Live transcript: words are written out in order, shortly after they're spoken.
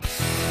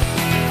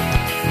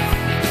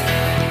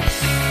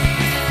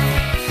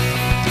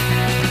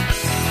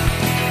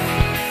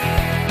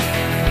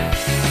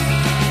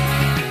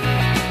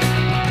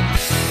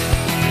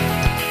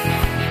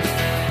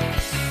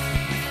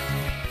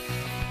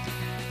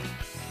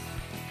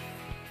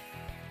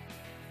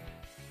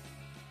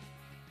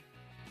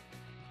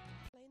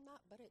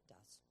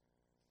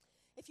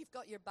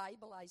you've got your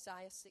Bible,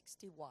 Isaiah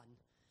 61.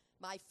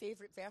 My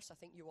favorite verse, I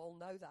think you all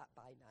know that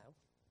by now.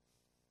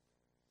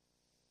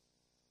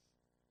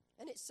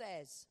 And it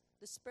says,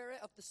 the Spirit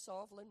of the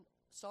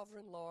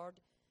sovereign Lord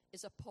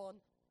is upon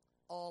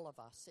all of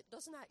us. It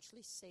doesn't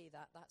actually say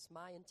that. That's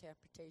my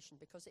interpretation,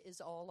 because it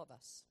is all of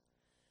us.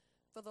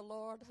 For the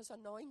Lord has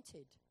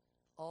anointed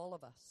all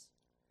of us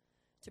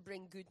to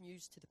bring good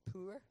news to the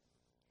poor.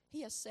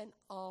 He has sent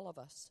all of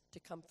us to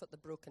comfort the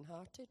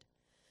brokenhearted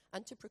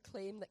and to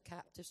proclaim that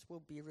captives will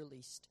be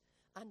released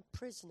and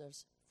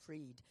prisoners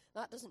freed.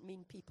 That doesn't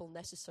mean people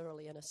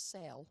necessarily in a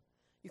cell.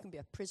 You can be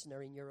a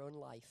prisoner in your own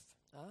life.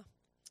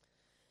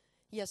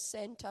 He has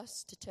sent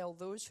us to tell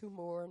those who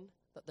mourn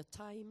that the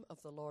time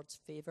of the Lord's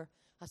favour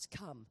has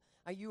come.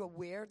 Are you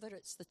aware that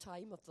it's the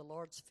time of the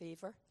Lord's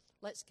favour?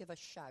 Let's give a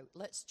shout.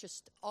 Let's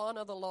just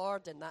honour the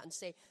Lord in that and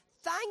say,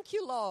 thank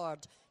you,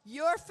 Lord.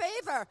 Your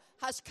favour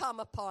has come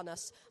upon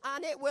us,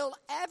 and it will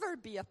ever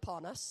be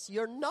upon us.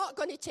 You're not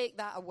going to take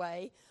that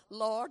away.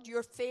 Lord,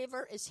 your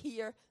favour is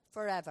here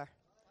forever.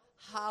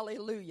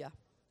 Hallelujah.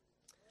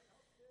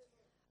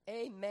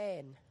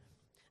 Amen.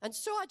 And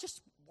so I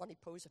just want to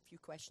pose a few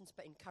questions,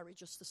 but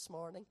encourage us this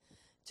morning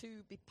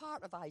to be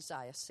part of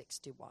Isaiah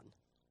 61.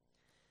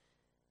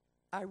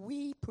 Are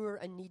we poor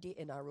and needy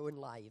in our own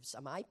lives?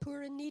 Am I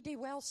poor and needy?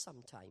 Well,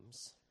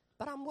 sometimes.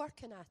 But I'm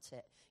working at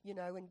it,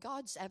 and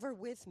God's ever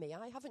with me.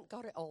 I haven't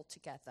got it all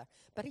together,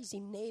 but he's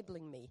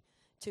enabling me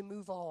to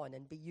move on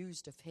and be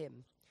used of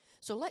him.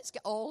 So let's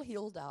get all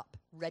healed up,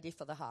 ready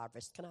for the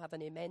harvest. Can I have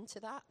an amen to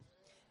that?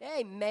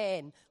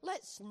 Amen.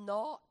 Let's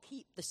not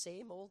keep the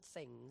same old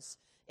things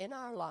in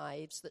our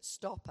lives that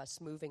stop us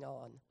moving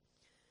on.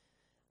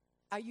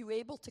 Are you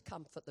able to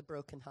comfort the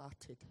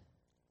brokenhearted?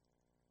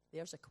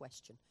 There's a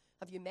question.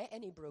 Have you met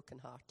any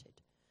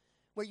brokenhearted?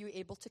 Were you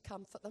able to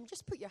comfort them?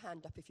 Just put your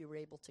hand up if you were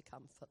able to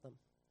comfort them.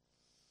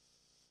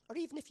 Or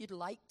even if you'd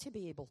like to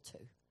be able to.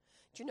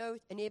 Do you know,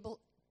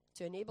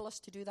 to enable us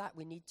to do that,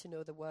 we need to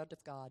know the Word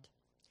of God.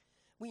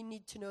 We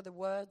need to know the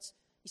words.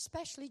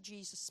 Especially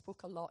Jesus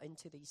spoke a lot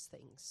into these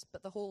things.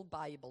 But the whole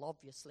Bible,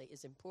 obviously,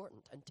 is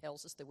important and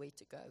tells us the way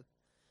to go.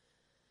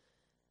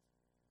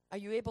 Are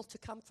you able to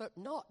comfort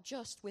not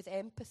just with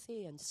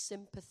empathy and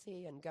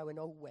sympathy and going,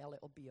 oh, well,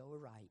 it'll be all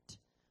right.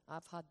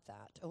 I've had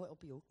that. Oh, it'll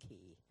be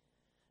okay.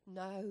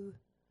 No.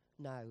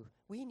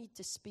 We need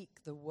to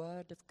speak the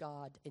word of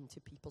God into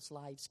people's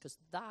lives, because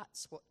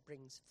that's what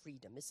brings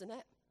freedom, isn't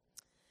it?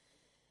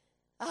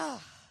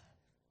 Are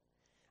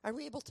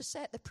we able to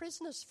set the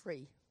prisoners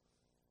free?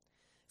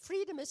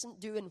 Freedom isn't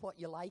doing what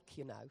you like,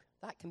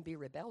 That can be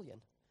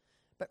rebellion.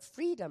 But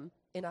freedom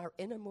in our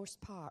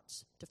innermost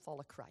parts to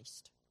follow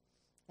Christ.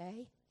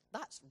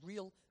 That's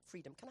real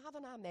freedom. Can I have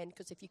an amen?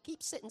 Because if you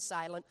keep sitting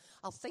silent,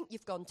 I'll think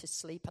you've gone to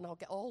sleep and I'll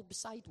get all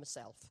beside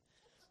myself.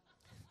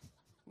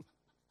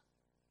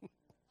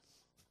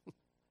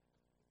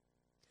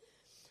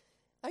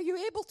 Are you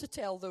able to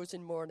tell those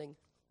in mourning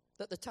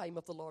that the time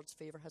of the Lord's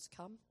favour has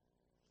come?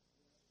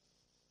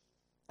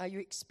 Are you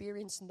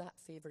experiencing that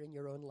favour in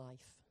your own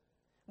life?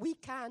 We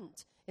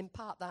can't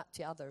impart that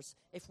to others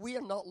if we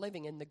are not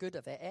living in the good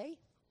of it,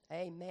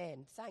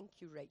 Amen. Thank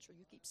you, Rachel.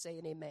 You keep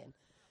saying amen.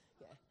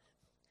 Yeah.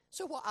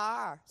 So what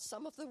are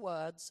some of the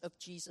words of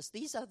Jesus?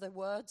 These are the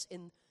words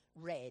in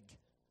red.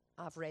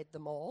 I've read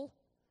them all.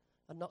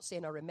 I'm not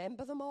saying I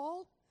remember them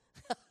all,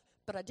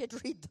 but I did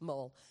read them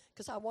all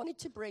because I wanted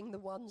to bring the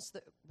ones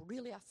that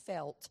really I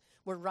felt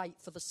were right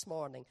for this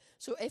morning.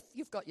 So if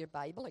you've got your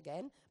Bible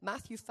again,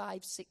 Matthew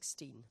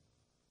 5:16.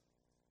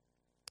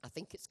 I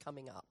think it's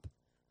coming up.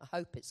 I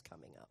hope it's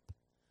coming up.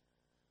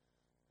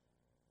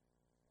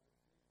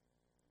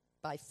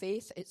 By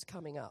faith, it's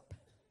coming up.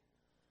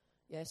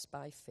 Yes,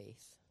 by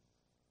faith.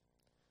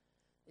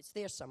 It's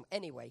there some.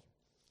 Anyway.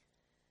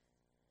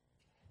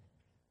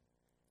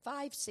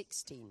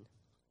 5:16.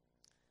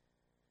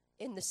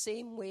 In the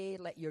same way,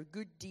 let your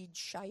good deeds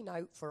shine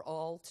out for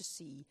all to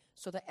see,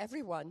 so that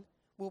everyone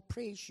will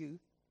praise you,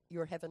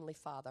 your heavenly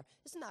Father.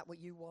 Isn't that what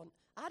you want?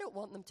 I don't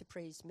want them to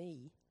praise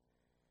me.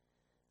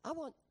 I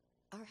want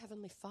our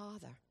heavenly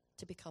Father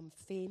to become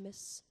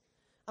famous.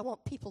 I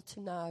want people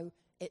to know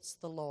it's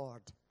the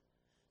Lord.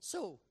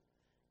 So,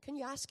 can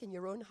you ask in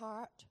your own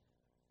heart,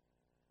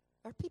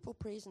 are people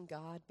praising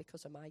God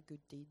because of my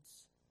good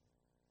deeds?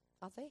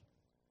 Are they?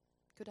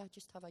 Could I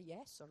just have a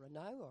yes or a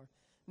no or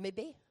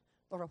maybe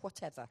or a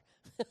whatever?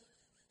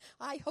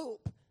 I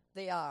hope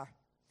they are.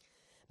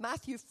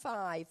 Matthew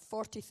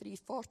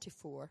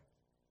 5:43-44.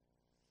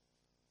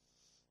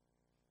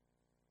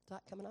 Is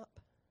that coming up?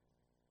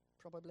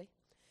 Probably.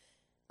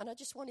 And I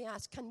just want to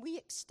ask, can we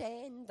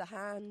extend the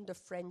hand of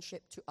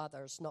friendship to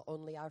others, not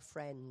only our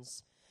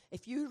friends?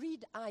 If you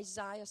read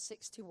Isaiah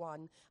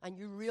 61 and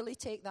you really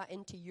take that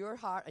into your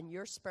heart and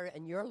your spirit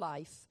and your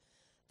life,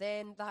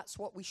 then that's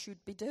what we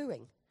should be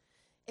doing.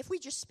 If we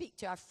just speak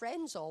to our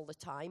friends all the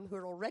time who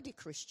are already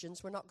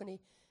Christians, we're not going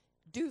to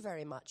do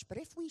very much. But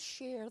if we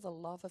share the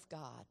love of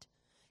God,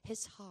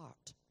 his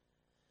heart,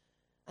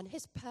 and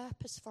his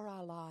purpose for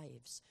our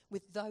lives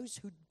with those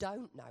who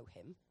don't know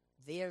him,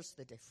 there's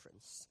the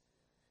difference.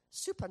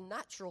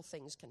 Supernatural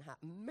things can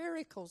happen.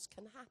 Miracles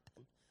can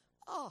happen.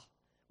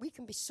 We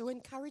can be so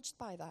encouraged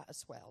by that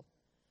as well.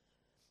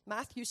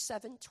 Matthew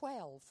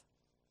 7:12.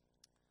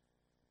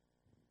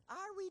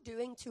 Are we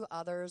doing to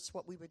others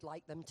what we would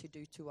like them to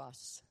do to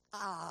us?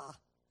 Are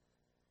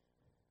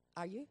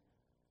you?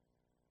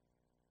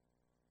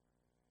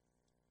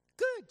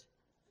 Good.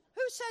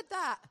 Who said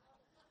that?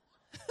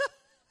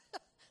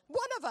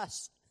 One of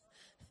us.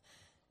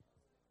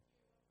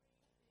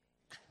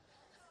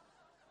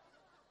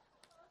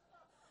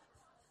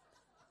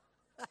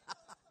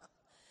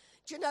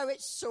 Do you know,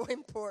 it's so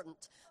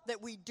important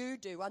that we do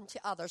unto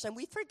others. And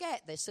we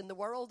forget this in the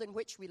world in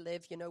which we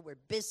live. You know, we're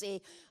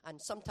busy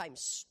and sometimes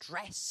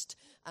stressed.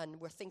 And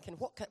we're thinking,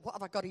 what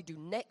have I got to do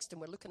next? And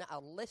we're looking at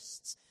our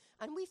lists.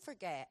 And we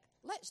forget,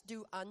 let's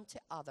do unto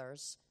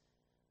others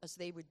as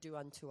they would do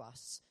unto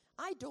us.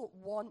 I don't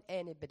want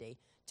anybody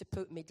to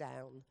put me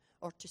down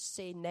or to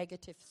say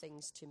negative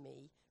things to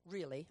me.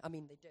 Really, I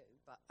mean, they do,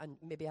 and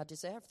maybe I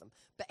deserve them.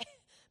 But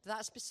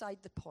that's beside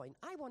the point.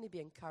 I want to be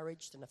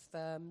encouraged and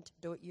affirmed,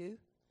 don't you?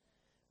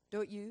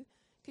 Don't you?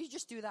 Could you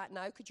just do that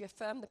now? Could you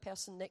affirm the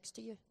person next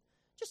to you?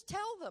 Just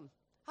tell them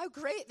how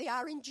great they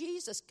are in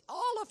Jesus,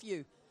 all of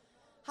you.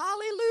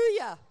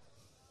 Hallelujah.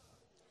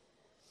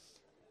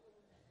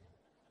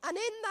 And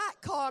in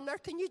that corner,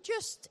 can you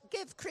just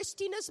give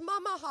Christina's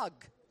mum a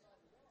hug?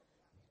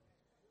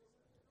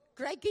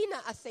 Gregina,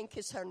 I think,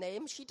 is her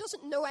name. She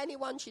doesn't know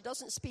anyone. She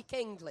doesn't speak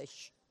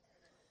English.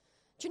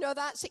 Do you know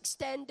that's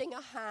extending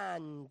a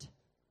hand,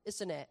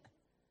 isn't it?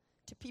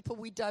 To people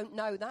we don't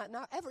know. That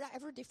now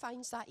ever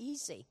defines that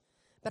easy.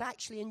 But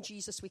actually in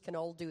Jesus we can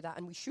all do that,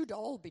 and we should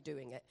all be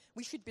doing it.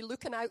 We should be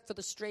looking out for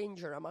the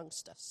stranger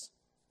amongst us,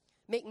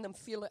 making them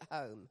feel at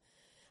home.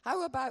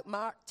 How about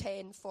Mark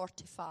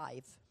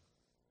 10:45?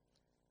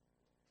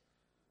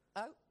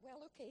 Oh, well,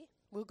 okay.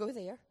 We'll go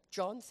there.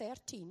 John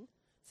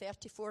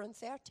 13:34 and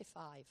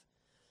 35.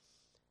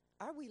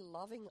 Are we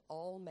loving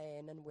all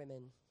men and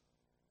women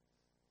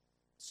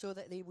so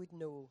that they would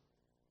know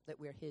that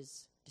we're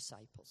his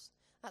disciples?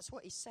 That's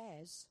what he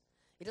says.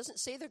 He doesn't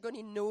say they're going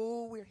to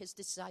know we're his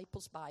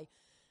disciples by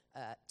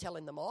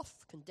telling them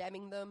off,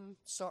 condemning them,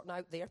 sorting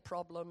out their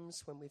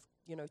problems when we've,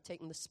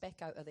 taken the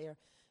speck out of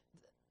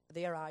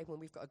their eye, when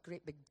we've got a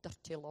great big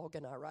dirty log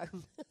in our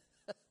own.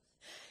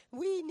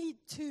 We need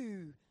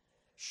to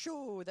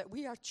show that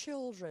we are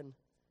children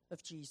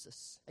of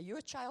Jesus. Are you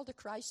a child of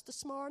Christ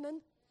this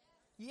morning?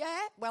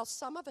 Yeah? Well,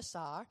 some of us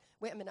are.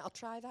 Wait a minute, I'll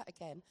try that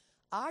again.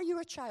 Are you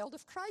a child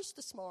of Christ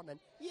this morning?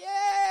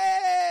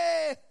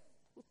 Yay!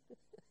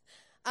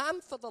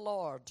 I'm for the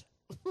Lord.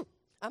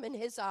 I'm in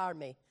his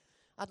army.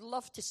 I'd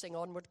love to sing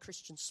Onward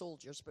Christian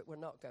Soldiers, but we're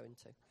not going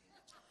to.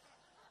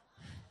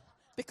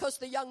 Because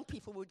the young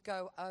people would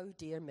go, oh,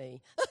 dear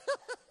me.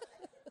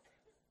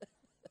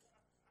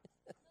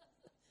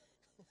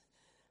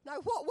 Now,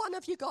 what one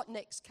have you got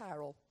next,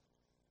 Carol?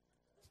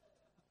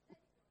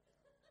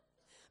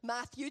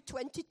 Matthew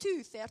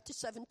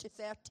 22:37 to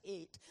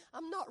 38.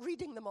 I'm not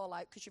reading them all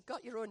out because you've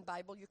got your own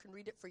Bible. You can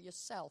read it for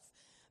yourself.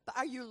 But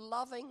are you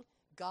loving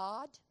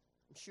God?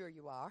 I'm sure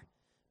you are.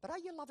 But are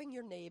you loving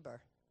your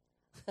neighbor?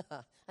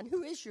 And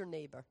who is your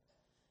neighbor?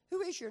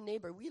 Who is your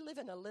neighbor? We live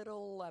in a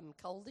little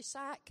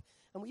cul-de-sac,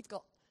 and we've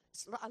got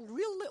a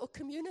real little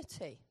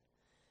community.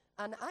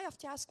 And I have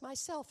to ask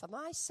myself, am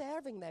I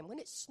serving them? When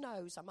it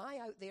snows, am I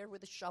out there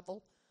with a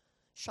shovel,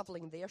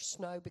 shoveling their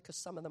snow, because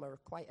some of them are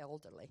quite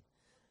elderly?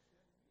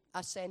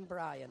 I send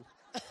Brian.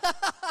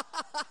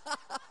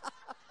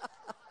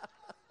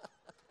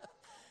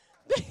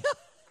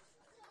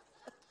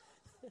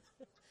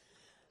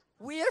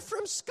 We're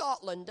from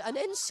Scotland, and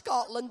in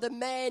Scotland, the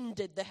men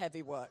did the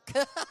heavy work.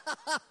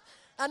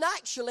 And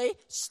actually,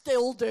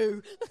 still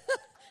do.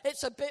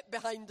 It's a bit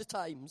behind the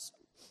times.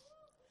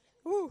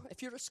 Ooh,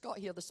 if you're a Scot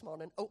here this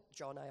morning, oh,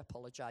 John, I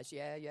apologize.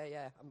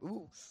 Yeah.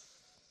 Ooh.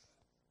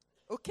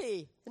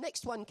 Okay, the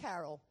next one,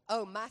 Carol.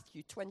 Oh,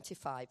 Matthew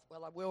 25.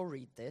 Well, I will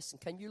read this, and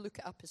can you look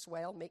it up as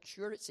well? Make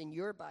sure it's in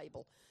your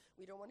Bible.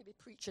 We don't want to be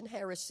preaching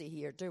heresy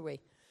here, do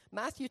we?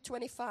 Matthew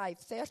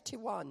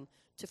 25:31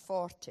 to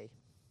 40.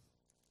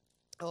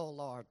 Oh,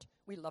 Lord,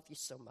 we love you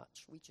so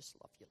much. We just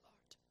love you,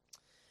 Lord.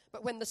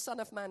 But when the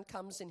Son of Man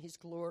comes in his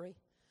glory,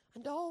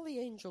 and all the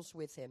angels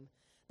with him,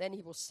 then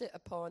he will sit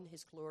upon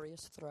his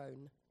glorious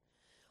throne.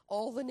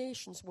 All the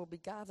nations will be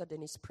gathered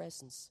in his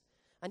presence,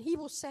 and he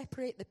will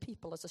separate the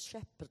people as a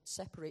shepherd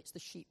separates the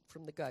sheep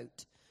from the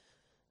goats.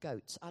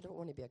 I don't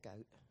want to be a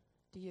goat.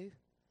 Do you?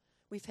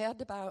 We've heard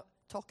about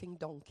talking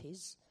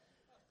donkeys,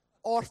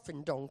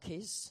 orphan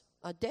donkeys.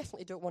 I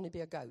definitely don't want to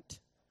be a goat.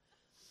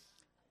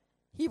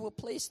 He will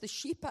place the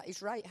sheep at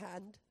his right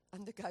hand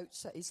and the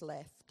goats at his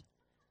left.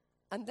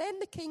 And then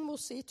the king will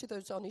say to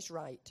those on his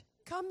right,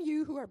 come,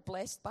 you who are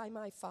blessed by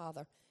my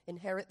Father,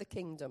 inherit the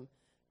kingdom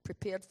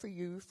prepared for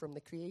you from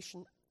the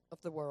creation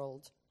of the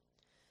world.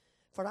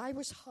 For I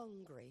was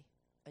hungry,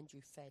 and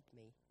you fed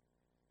me.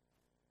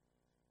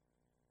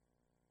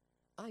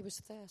 I was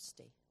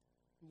thirsty,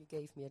 and you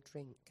gave me a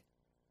drink.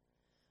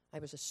 I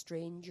was a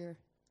stranger,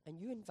 and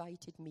you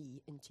invited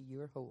me into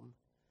your home.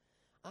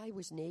 I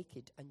was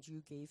naked, and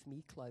you gave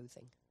me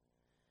clothing.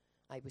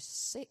 I was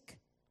sick,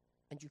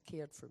 and you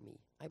cared for me.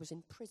 I was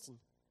in prison,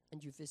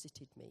 and you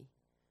visited me.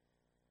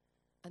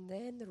 And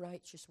then the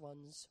righteous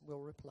ones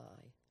will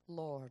reply,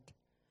 Lord,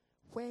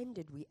 when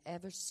did we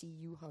ever see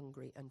you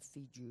hungry and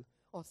feed you,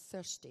 or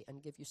thirsty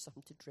and give you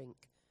something to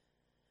drink,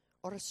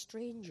 or a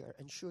stranger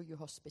and show you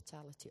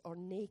hospitality, or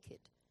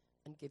naked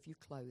and give you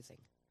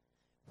clothing?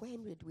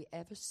 When did we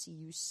ever see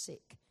you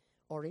sick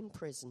or in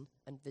prison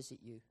and visit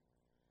you?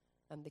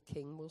 And the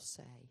king will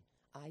say,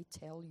 I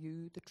tell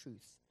you the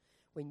truth.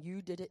 When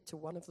you did it to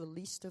one of the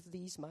least of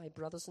these, my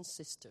brothers and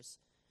sisters,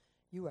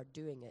 you are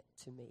doing it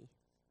to me.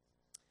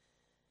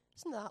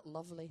 Isn't that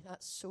lovely?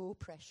 That's so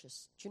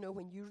precious. Do you know,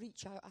 when you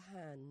reach out a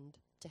hand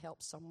to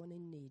help someone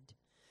in need,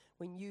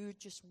 when you're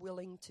just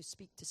willing to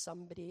speak to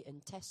somebody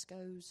in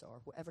Tesco's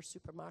or whatever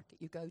supermarket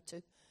you go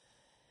to,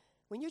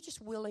 when you're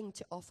just willing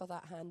to offer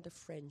that hand of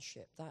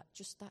friendship, that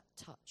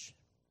touch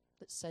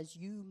that says,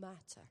 you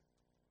matter,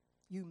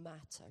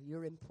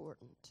 you're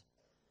important.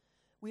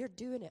 We're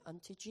doing it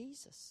unto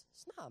Jesus.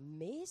 Isn't that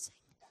amazing?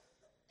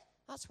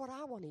 That's what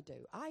I want to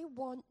do. I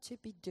want to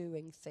be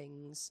doing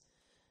things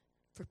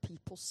for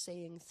people,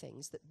 saying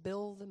things that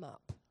build them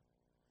up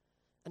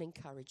and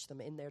encourage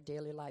them in their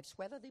daily lives,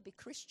 whether they be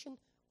Christian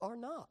or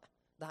not.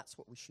 That's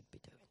what we should be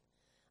doing.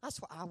 That's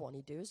what I want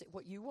to do. Is it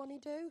what you want to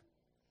do?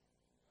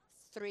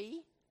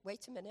 3.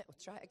 Wait a minute. We'll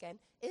try it again.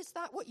 Is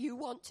that what you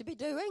want to be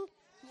doing?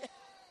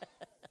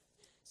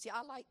 See,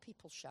 I like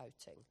people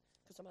shouting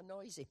because I'm a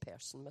noisy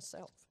person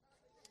myself.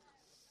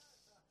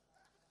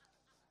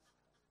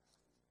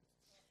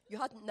 You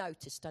hadn't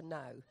noticed, I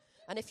know.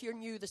 And if you're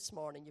new this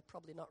morning, you've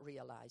probably not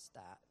realised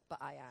that, but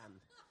I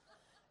am.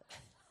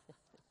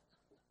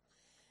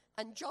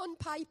 And John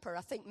Piper,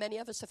 I think many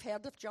of us have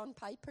heard of John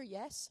Piper,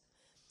 yes?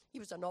 He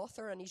was an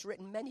author, and he's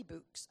written many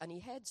books, and he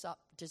heads up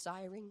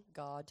Desiring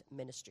God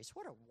Ministries.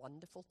 What a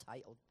wonderful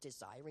title,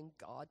 Desiring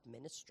God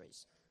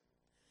Ministries.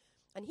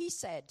 And he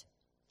said,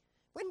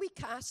 when we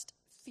cast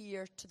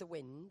fear to the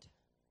wind,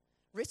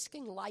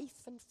 risking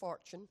life and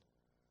fortune,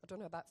 I don't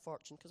know about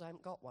fortune because I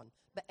haven't got one,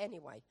 but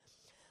anyway,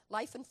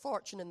 life and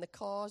fortune in the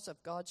cause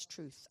of God's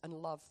truth and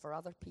love for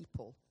other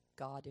people,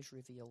 God is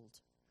revealed.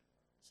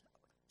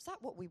 Is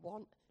that what we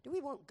want? Do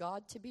we want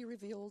God to be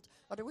revealed?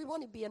 Or do we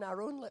want to be in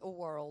our own little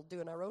world,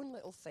 doing our own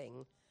little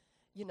thing,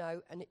 you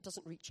know, and it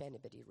doesn't reach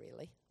anybody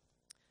really?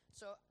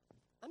 So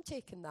I'm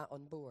taking that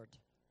on board.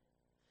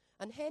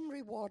 And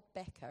Henry Ward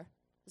Becker,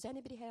 has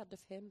anybody heard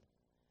of him?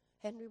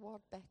 Henry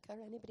Ward Becker,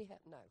 anybody heard?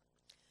 No.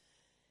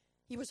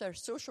 He was a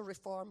social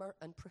reformer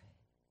and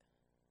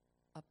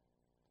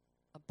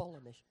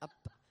abolitionist.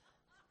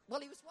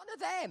 Well, he was one of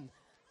them.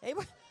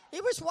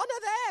 He was one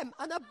of them,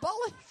 an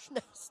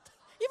abolitionist.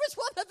 He was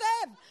one of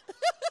them.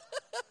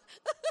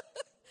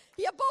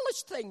 He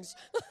abolished things.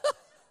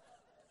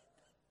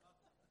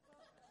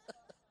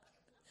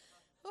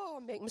 Oh,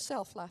 I'm making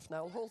myself laugh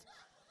now.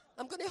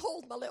 I'm going to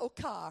hold my little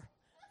car.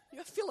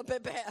 I feel a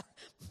bit better.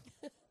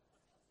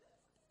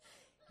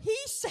 He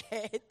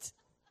said,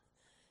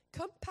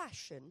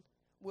 compassion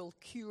will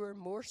cure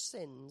more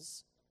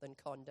sins than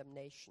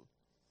condemnation.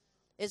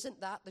 Isn't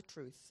that the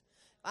truth?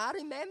 I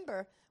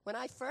remember when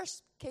I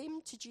first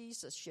came to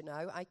Jesus, you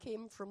know, I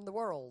came from the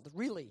world,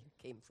 really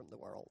came from the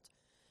world.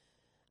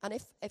 And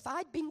if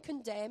I'd been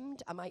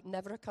condemned, I might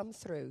never have come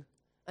through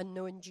and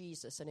known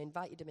Jesus and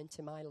invited him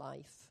into my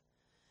life.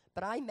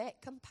 But I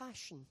met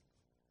compassion.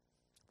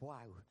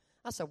 Wow,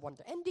 that's a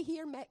wonder. Anybody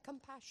here met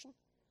compassion?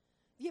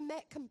 Have you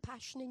met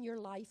compassion in your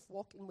life,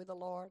 walking with the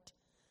Lord?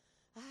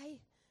 Aye,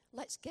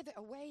 let's give it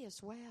away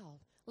as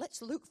well.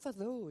 Let's look for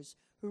those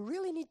who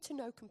really need to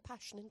know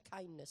compassion and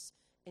kindness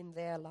in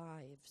their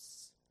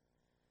lives.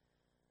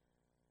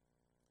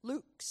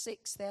 Luke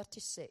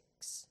 6:36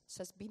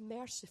 says, be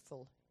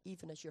merciful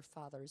even as your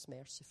Father is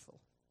merciful.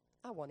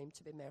 I want him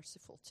to be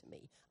merciful to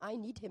me. I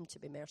need him to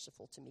be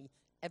merciful to me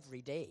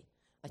every day,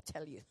 I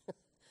tell you.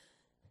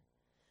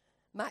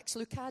 Max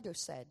Lucado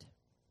said,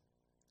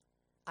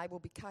 I will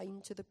be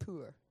kind to the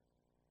poor,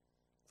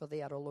 for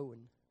they are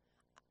alone.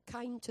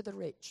 Kind to the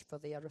rich, for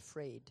they are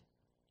afraid.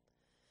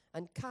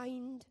 And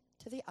kind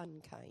to the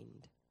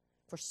unkind,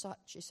 for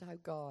such is how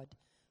God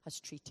has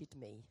treated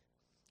me.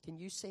 Can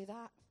you say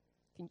that?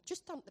 Can you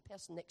just turn to the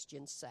person next to you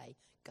and say,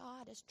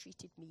 God has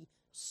treated me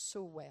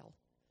so well.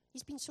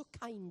 He's been so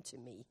kind to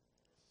me.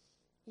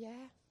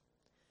 Yeah?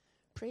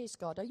 Praise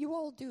God. Are you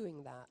all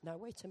doing that? Now,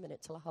 wait a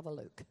minute till I have a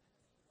look.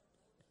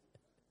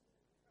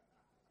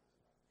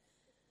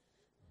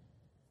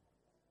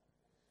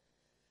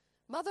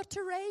 Mother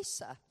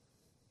Teresa,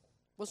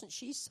 wasn't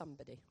she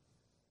somebody?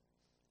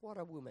 What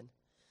a woman.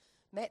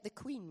 Met the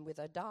Queen with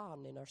a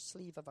darn in her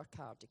sleeve of her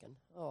cardigan.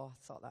 Oh,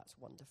 I thought that's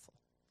wonderful.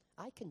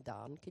 I can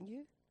darn, can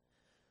you?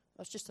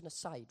 That's just an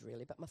aside,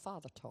 really, but my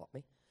father taught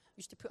me.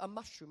 Used to put a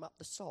mushroom up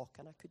the sock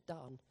and I could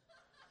darn.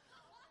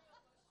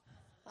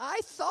 I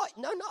thought,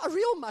 no, not a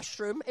real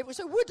mushroom. It was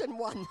a wooden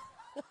one.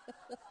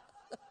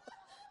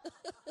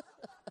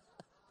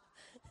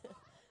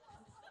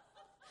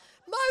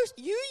 Most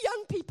you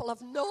young people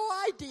have no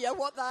idea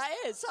what that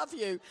is, have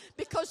you?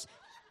 Because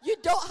You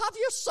don't have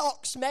your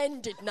socks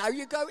mended now.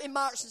 You go to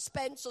Marks and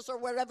Spencer's or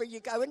wherever you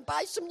go and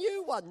buy some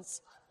new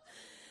ones.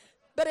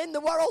 But in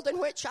the world in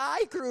which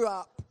I grew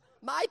up,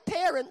 my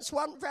parents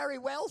weren't very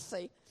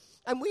wealthy.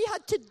 And we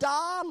had to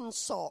darn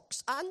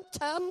socks and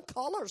turn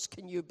collars,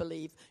 can you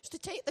believe? Just to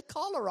take the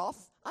collar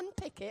off,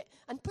 unpick it,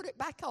 and put it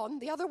back on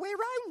the other way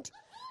round.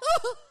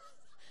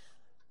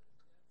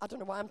 I don't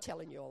know why I'm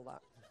telling you all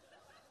that.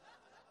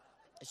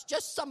 It's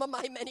just some of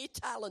my many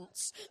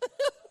talents.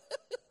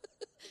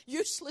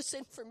 Useless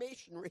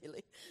information,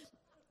 really.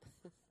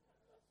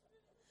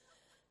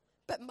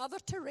 But Mother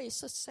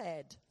Teresa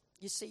said,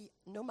 you see,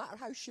 no matter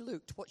how she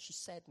looked, what she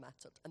said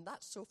mattered. And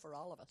that's so for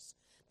all of us.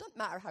 Doesn't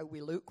matter how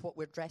we look, what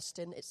we're dressed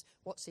in. It's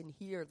what's in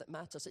here that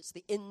matters. It's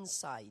the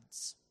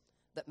insides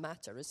that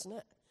matter, isn't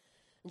it?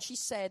 And she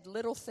said,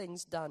 little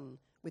things done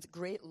with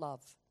great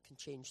love can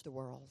change the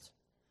world.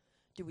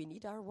 Do we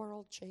need our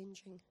world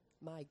changing?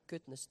 My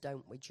goodness,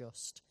 don't we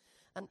just?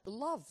 And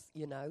love,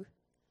 you know,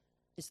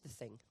 is the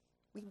thing.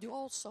 We can do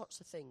all sorts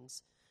of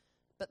things.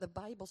 But the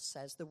Bible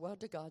says, the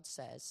Word of God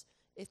says,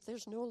 if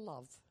there's no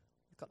love,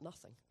 you've got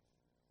nothing,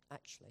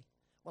 actually.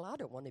 Well, I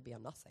don't want to be a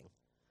nothing.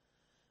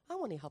 I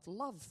want to have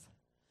love,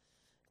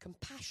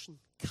 compassion,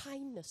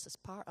 kindness as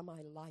part of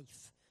my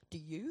life. Do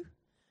you?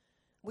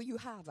 Well, you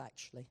have,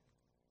 actually.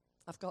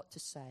 I've got to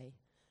say,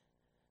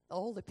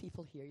 all the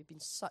people here, you've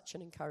been such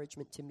an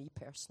encouragement to me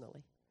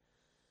personally.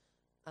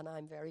 And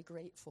I'm very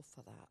grateful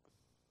for that.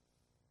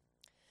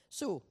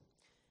 So,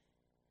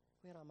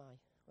 where am I?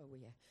 Oh,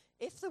 yeah.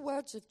 If the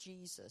words of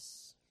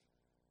Jesus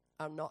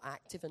are not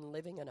active and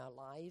living in our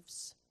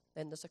lives,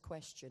 then there's a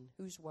question.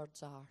 Whose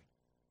words are?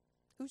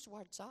 Whose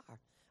words are?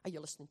 Are you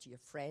listening to your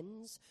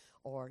friends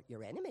or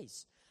your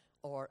enemies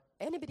or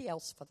anybody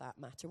else for that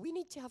matter? We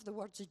need to have the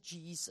words of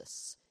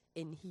Jesus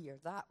in here.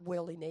 That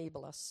will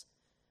enable us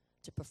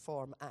to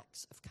perform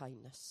acts of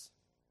kindness.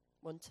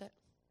 Won't it?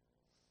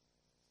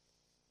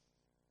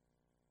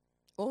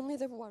 Only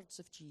the words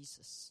of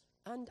Jesus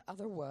and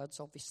other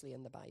words, obviously,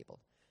 in the Bible.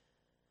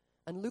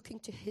 And looking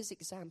to his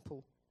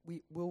example,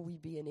 will we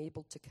be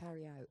enabled to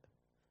carry out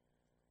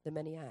the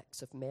many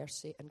acts of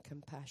mercy and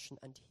compassion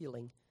and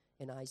healing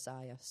in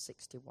Isaiah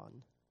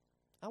 61.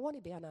 I want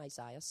to be an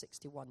Isaiah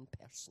 61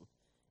 person.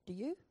 Do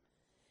you?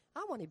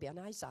 I want to be an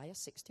Isaiah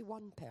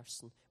 61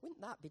 person.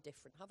 Wouldn't that be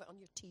different? Have it on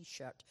your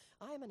T-shirt.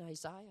 I am an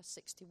Isaiah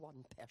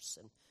 61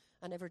 person.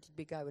 I never did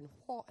be going,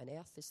 what on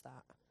earth is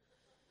that?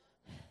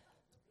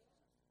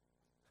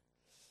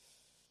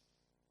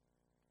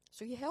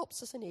 So he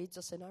helps us and aids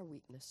us in our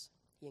weakness.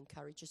 He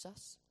encourages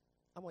us.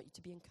 I want you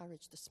to be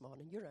encouraged this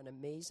morning. You're an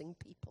amazing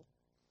people.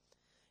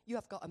 You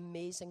have got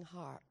amazing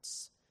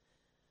hearts.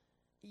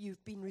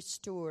 You've been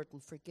restored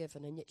and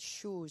forgiven, and it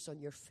shows on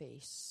your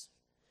face.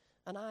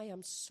 And I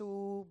am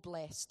so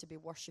blessed to be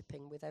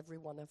worshipping with every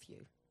one of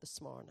you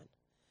this morning.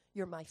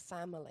 You're my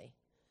family.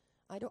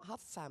 I don't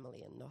have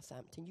family in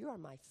Northampton. You are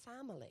my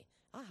family.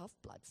 I have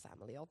blood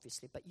family,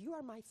 obviously, but you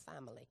are my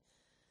family.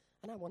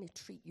 And I want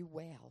to treat you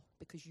well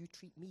because you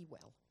treat me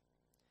well.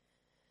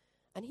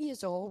 And he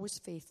is always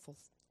faithful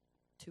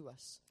to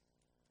us.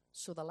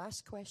 So the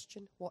last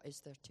question, what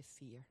is there to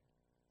fear?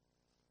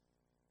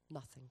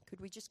 Nothing. Could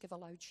we just give a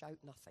loud shout?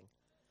 Nothing.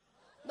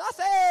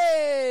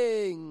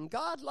 Nothing!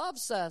 God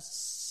loves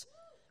us.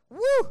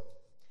 Woo!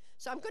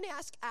 So I'm going to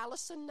ask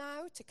Allison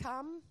now to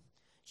come.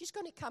 She's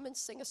going to come and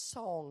sing a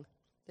song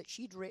that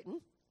she'd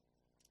written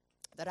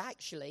that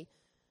actually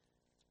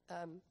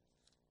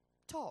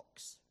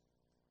talks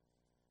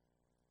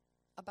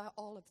about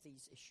all of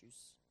these issues.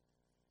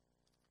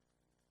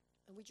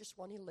 And we just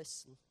want to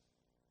listen.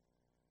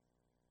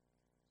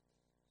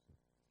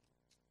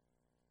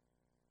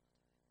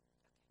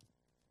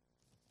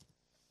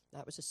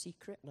 That was a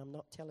secret, and I'm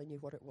not telling you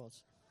what it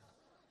was.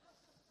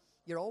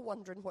 You're all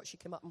wondering what she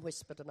came up and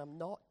whispered, and I'm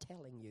not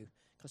telling you,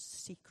 because it's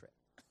a secret.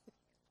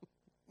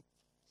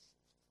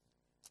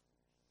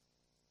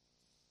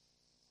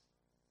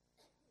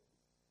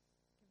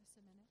 Give us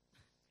a minute.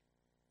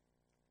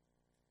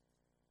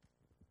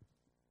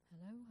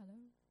 Hello, hello.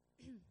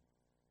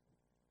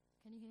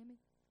 Can you hear me?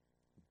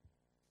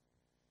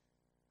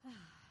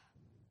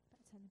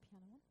 Better turn the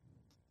piano on.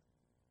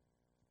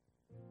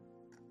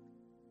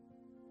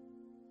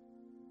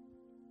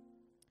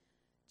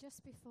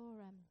 Just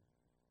before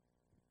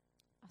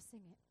I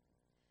sing it,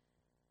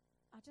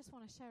 I just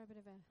want to share a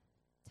bit of a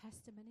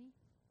testimony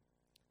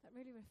that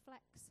really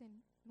reflects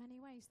in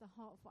many ways the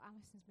heart of what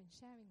Allison's been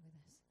sharing with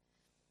us.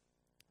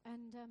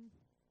 And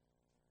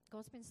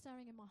God's been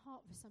stirring in my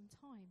heart for some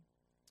time,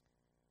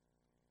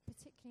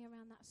 particularly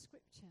around that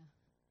scripture.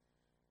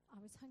 I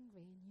was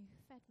hungry and you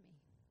fed me.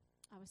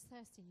 I was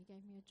thirsty and you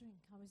gave me a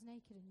drink. I was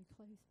naked and you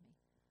clothed me.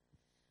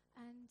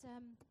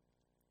 And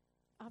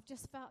I've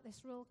just felt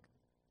this real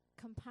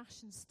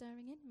compassion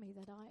stirring in me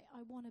that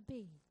I want to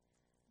be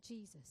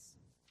Jesus.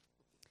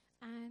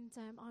 And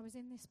I was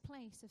in this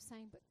place of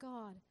saying, but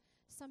God,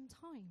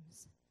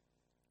 sometimes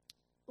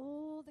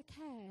all the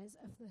cares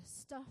of the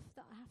stuff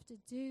that I have to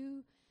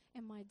do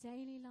in my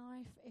daily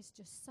life is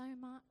just so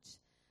much.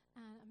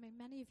 And I mean,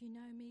 many of you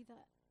know me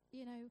that,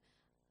 you know,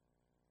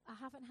 I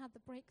haven't had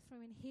the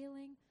breakthrough in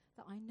healing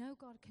that I know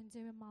God can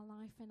do in my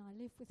life, and I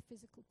live with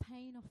physical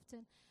pain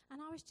often. And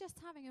I was just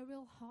having a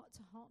real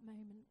heart-to-heart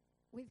moment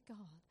with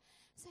God,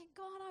 saying,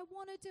 God, I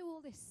want to do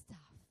all this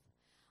stuff.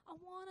 I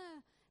want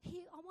to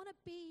heal. I want to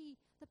be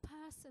the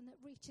person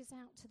that reaches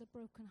out to the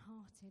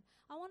brokenhearted.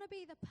 I want to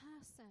be the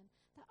person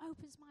that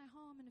opens my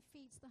home and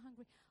feeds the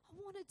hungry. I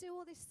want to do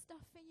all this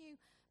stuff for you.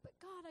 But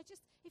God, if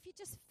you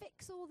just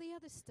fix all the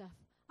other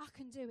stuff, I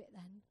can do it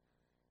then.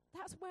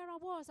 That's where I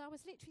was. I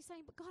was literally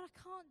saying, but God, I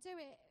can't do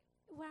it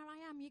where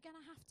I am. You're going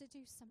to have to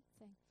do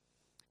something.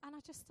 And I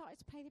just started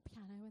to play the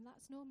piano, and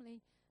that's normally,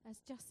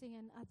 as Jussie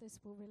and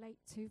others will relate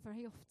to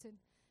very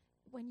often,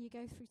 when you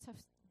go through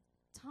tough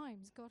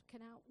times, God can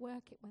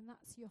outwork it when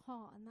that's your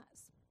heart.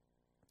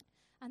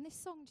 And this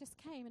song just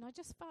came, and I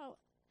just felt,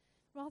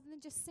 rather than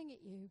just sing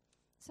at you,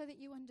 so that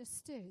you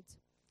understood,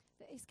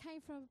 that it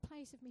came from a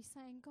place of me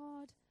saying,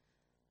 God,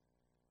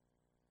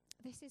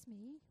 this is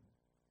me.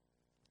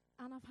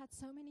 And I've had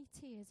so many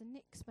tears, and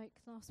Nick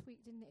spoke last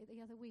week, didn't it,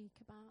 the other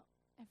week, about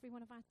every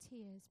one of our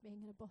tears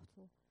being in a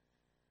bottle.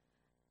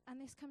 And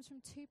this comes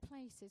from two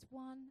places.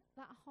 One,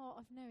 that heart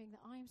of knowing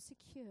that I am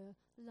secure,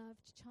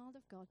 loved child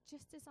of God,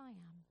 just as I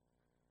am.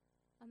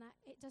 And that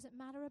it doesn't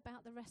matter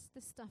about the rest of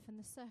the stuff and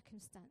the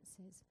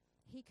circumstances.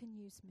 He can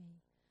use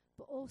me.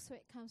 But also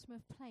it comes from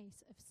a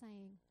place of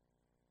saying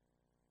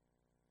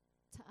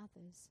to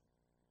others,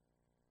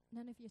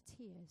 none of your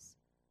tears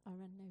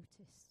are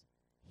unnoticed.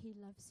 He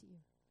loves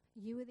you.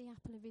 You are the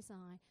apple of his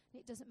eye. And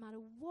it doesn't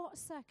matter what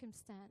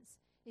circumstance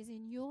is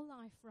in your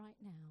life right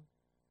now.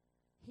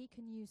 He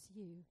can use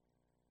you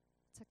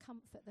to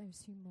comfort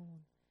those who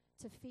mourn,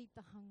 to feed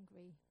the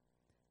hungry,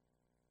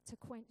 to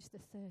quench the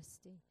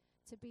thirsty,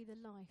 to be the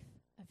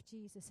life of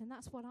Jesus. And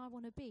that's what I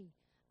want to be.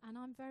 And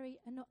I've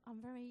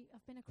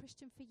been a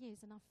Christian for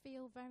years, and I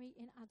feel very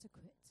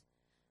inadequate.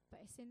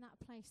 But it's in that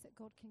place that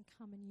God can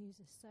come and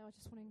use us. So I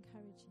just want to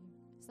encourage you.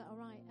 Is that all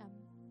right,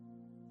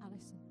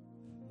 Allison?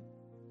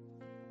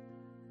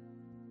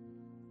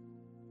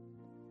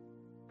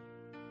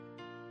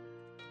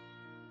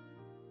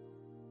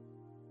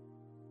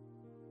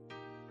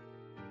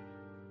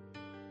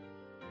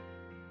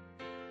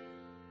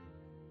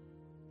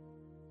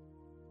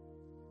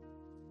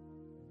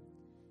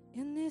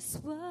 In this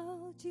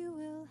world you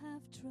will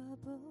have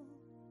trouble,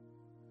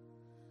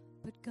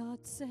 but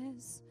God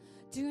says,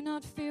 do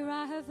not fear,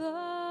 I have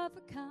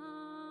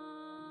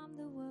overcome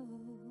the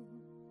world.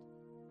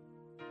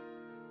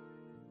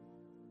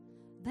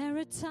 There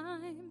are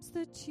times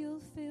that you'll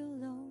feel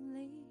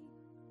lonely,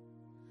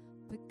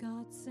 but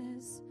God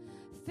says,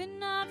 fear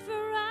not, for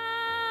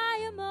I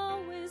am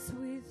always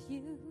with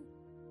you.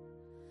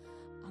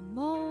 I'm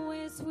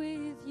always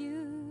with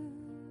you.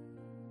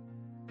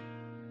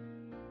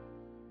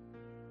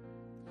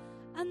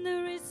 And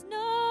there is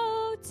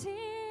no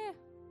tear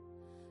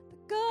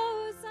that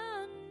goes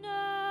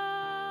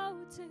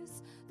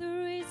unnoticed.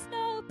 There is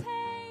no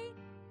pain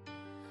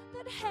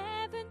that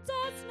heaven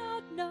does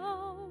not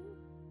know.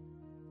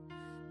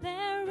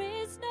 There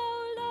is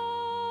no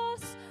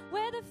loss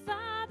where the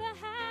Father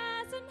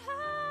hasn't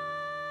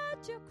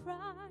heard your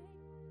cry.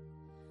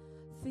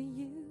 For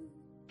you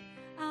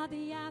are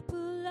the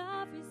apple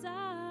of his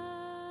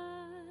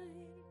eye,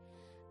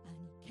 and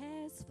he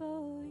cares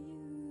for you.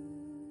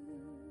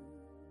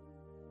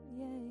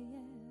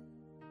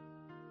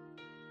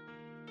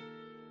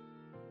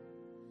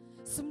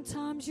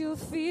 Sometimes you'll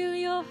feel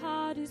your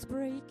heart is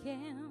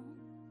breaking,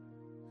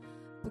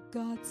 but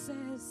God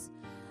says,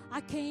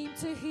 I came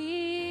to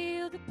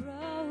heal the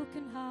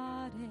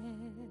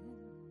brokenhearted.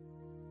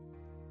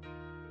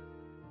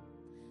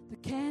 The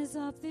cares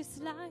of this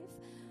life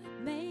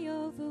may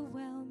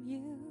overwhelm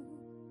you,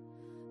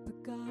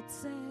 but God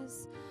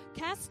says,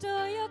 cast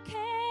all your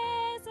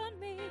cares on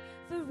me,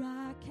 for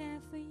I care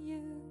for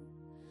you.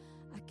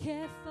 I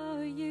care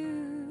for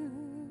you.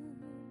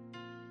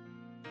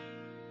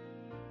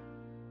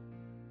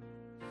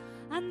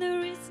 And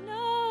there is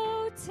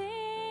no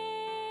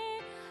tear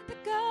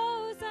that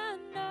goes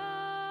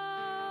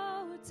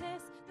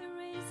unnoticed. There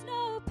is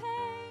no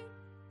pain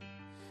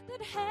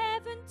that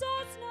heaven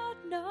does not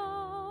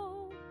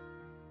know.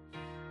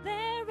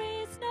 There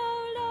is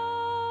no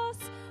loss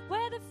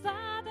where the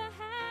Father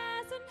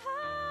hasn't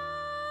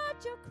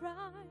heard your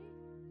cry.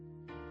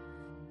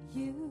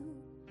 You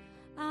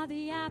are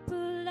the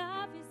apple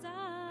of his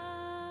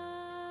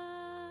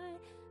eye,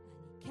 and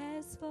he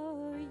cares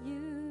for you.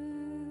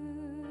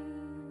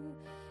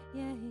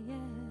 Yeah,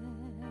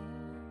 yeah.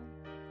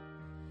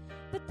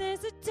 But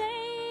there's a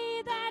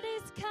day that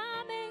is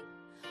coming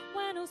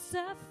when all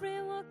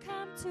suffering will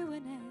come to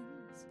an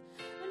end,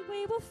 and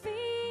we will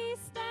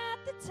feast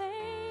at the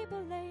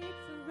table laid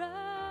for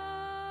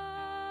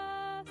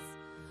us.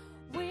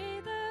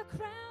 With a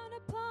crown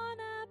upon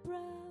our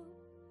brow,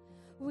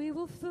 we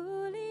will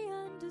fully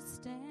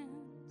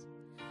understand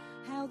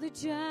how the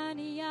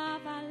journey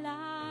of our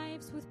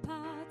lives was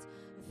part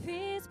of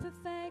his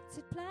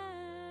perfected plan.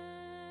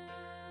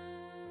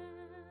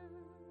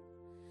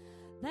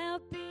 There'll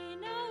be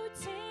no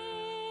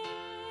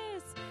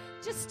tears,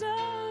 just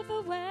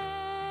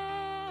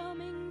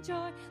overwhelming and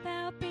joy.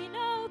 There'll be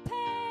no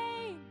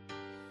pain,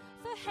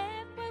 for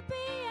heaven will be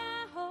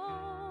our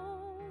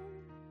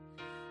home.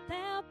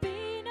 There'll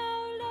be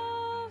no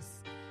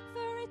loss,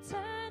 for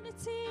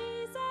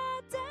eternity's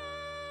our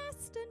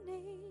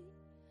destiny.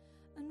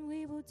 And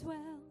we will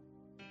dwell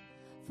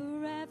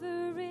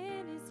forever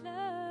in his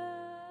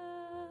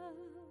love.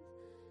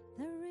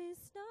 There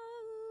is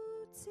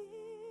no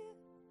tear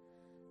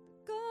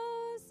that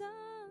goes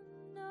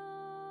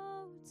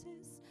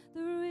unnoticed.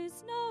 There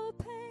is no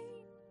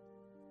pain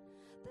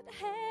that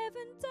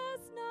heaven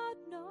does not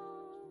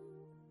know.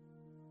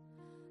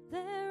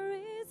 There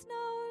is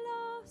no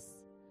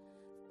loss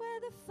where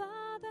the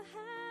Father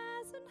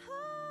hasn't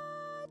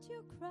heard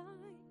your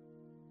cry.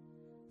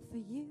 For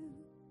you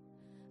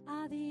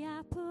are the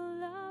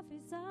apple of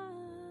his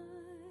eye.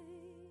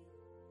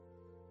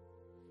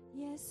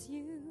 Yes,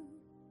 you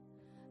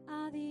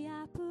are the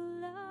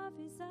apple of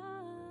his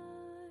eye,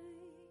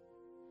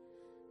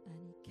 and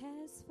he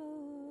cares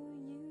for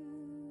you.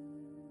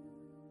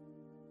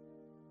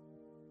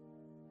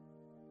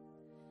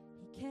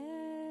 He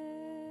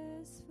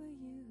cares for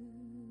you.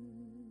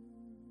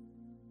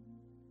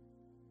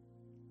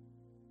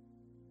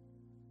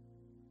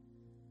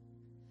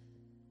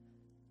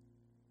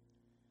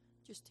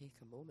 Just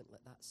take a moment,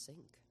 let that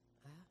sink.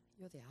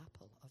 You're the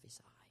apple of his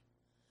eye.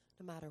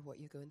 No matter what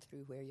you're going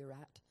through, where you're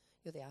at,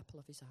 you're the apple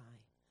of his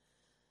eye.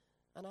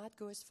 And I'd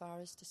go as far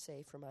as to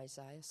say from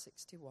Isaiah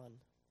 61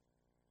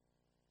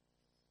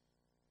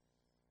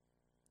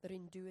 that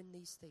in doing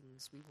these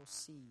things we will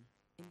see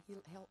and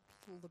he'll help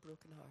heal the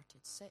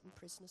brokenhearted, setting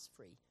prisoners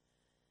free.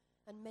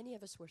 And many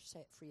of us were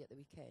set free at the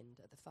weekend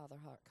at the Father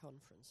Heart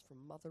Conference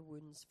from mother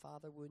wounds,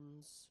 father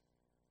wounds,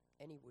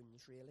 any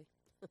wounds really.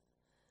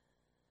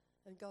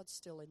 And God's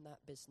still in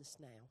that business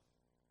now.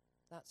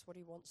 That's what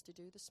he wants to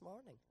do this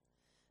morning.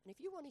 And if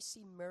you want to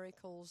see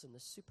miracles and the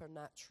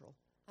supernatural,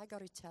 I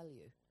got to tell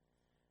you,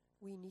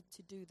 we need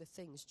to do the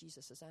things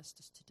Jesus has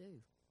asked us to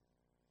do.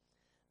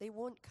 They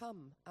won't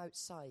come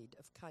outside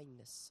of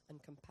kindness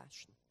and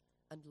compassion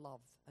and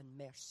love and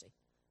mercy.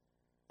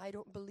 I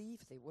don't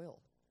believe they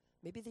will.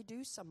 Maybe they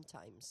do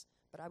sometimes,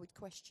 but I would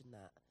question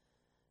that.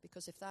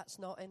 Because if that's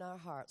not in our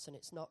hearts and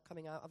it's not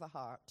coming out of a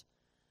heart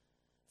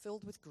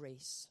filled with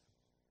grace,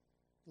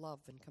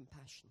 love and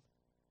compassion,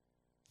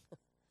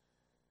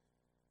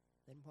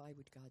 then why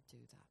would God do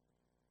that?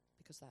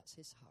 Because that's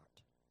his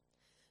heart.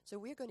 So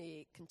we're going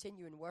to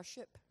continue in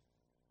worship.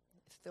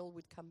 If Phil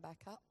would come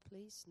back up,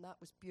 please. And that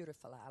was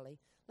beautiful, Ali.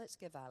 Let's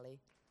give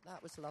Ali.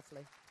 That was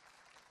lovely.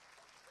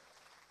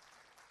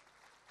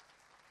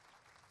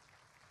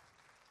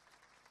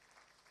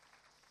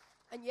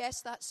 And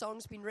yes, that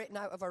song's been written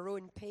out of our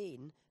own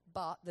pain,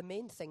 but the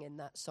main thing in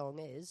that song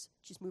is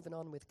she's moving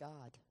on with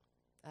God.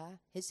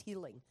 His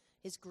healing,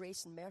 his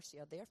grace and mercy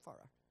are there for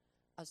her,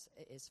 as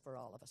it is for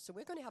all of us. So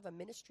we're going to have a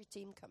ministry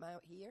team come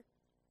out here.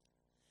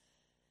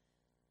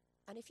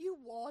 And if you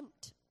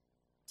want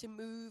to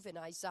move in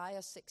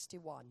Isaiah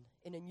 61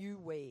 in a new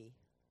way,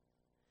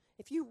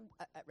 if you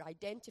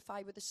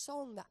identify with the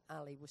song that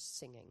Ali was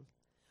singing,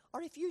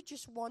 or if you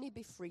just want to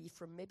be free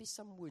from maybe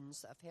some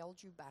wounds that have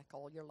held you back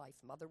all your life,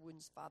 mother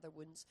wounds, father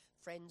wounds,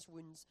 friends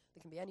wounds,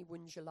 there can be any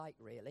wounds you like,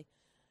 really.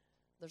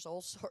 There's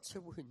all sorts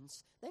of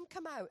wounds. Then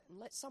come out and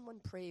let someone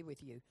pray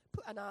with you,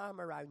 put an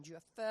arm around you,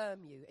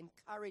 affirm you,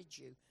 encourage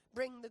you,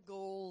 bring the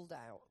gold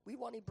out. We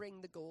want to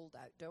bring the gold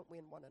out, don't we,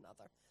 in one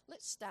another?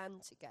 Let's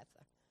stand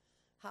together.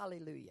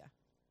 Hallelujah.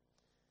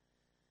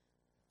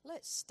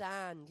 Let's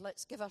stand.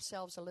 Let's give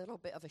ourselves a little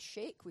bit of a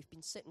shake. We've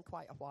been sitting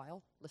quite a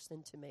while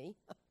listening to me.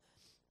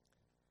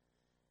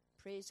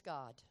 Praise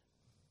God.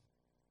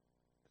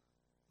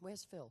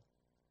 Where's Phil?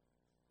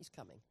 He's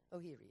coming. Oh,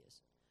 here he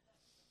is.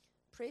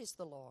 Praise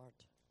the Lord.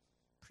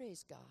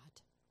 Praise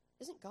God.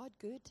 Isn't God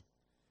good?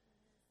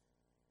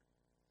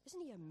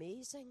 Isn't he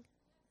amazing?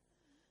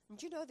 And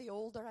do you know, the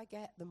older I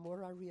get, the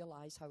more I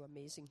realize how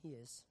amazing he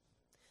is.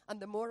 And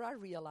the more I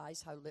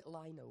realize how little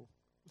I know.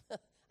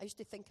 I used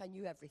to think I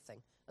knew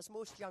everything, as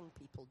most young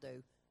people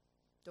do.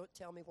 Don't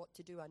tell me what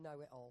to do, I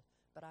know it all.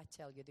 But I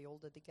tell you, the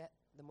older they get,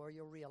 the more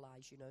you'll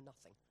realize you know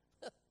nothing.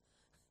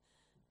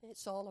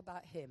 It's all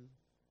about him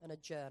and a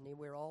journey.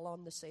 We're all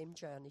on the same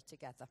journey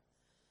together.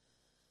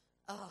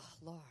 Ah,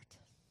 Lord,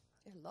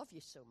 I love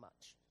you so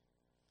much.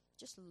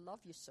 Just love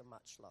you so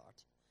much,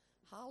 Lord.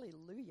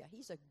 Hallelujah.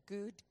 He's a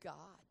good God.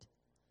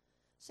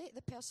 Say it to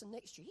the person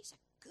next to you. He's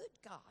a good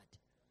God.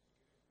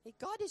 Hey,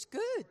 God is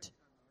good.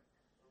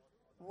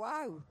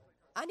 Wow.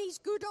 And he's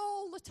good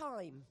all the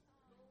time.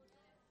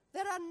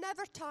 There are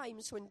never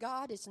times when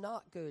God is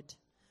not good.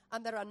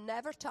 And there are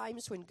never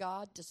times when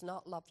God does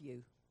not love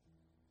you.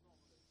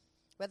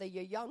 Whether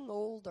you're young,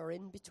 old, or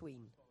in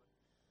between.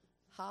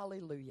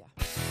 Hallelujah.